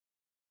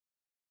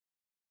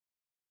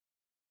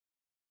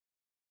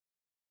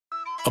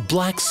A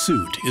black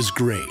suit is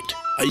great.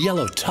 A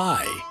yellow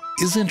tie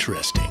is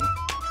interesting.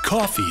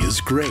 Coffee is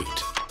great.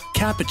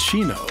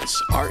 Cappuccinos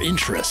are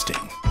interesting.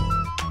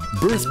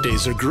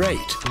 Birthdays are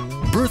great.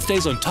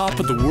 Birthdays on top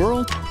of the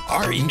world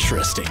are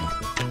interesting.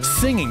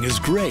 Singing is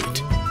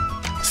great.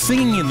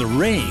 Singing in the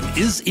rain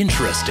is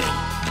interesting.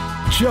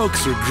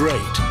 Jokes are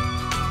great.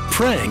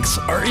 Pranks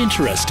are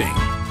interesting.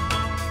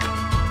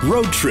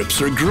 Road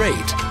trips are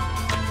great.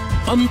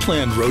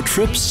 Unplanned road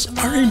trips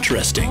are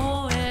interesting.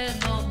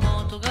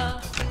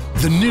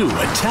 The new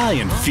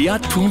Italian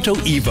Fiat Punto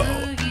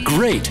Evo.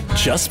 Great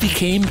just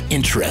became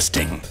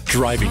interesting.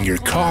 Driving your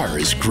car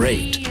is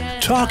great.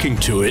 Talking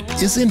to it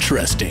is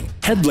interesting.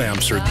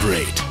 Headlamps are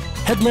great.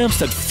 Headlamps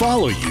that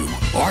follow you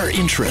are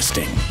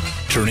interesting.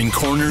 Turning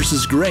corners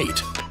is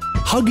great.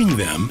 Hugging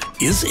them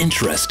is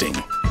interesting.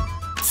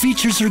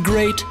 Features are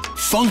great.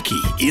 Funky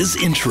is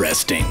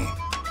interesting.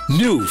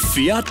 New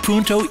Fiat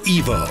Punto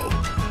Evo.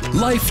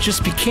 Life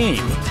just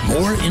became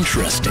more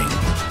interesting.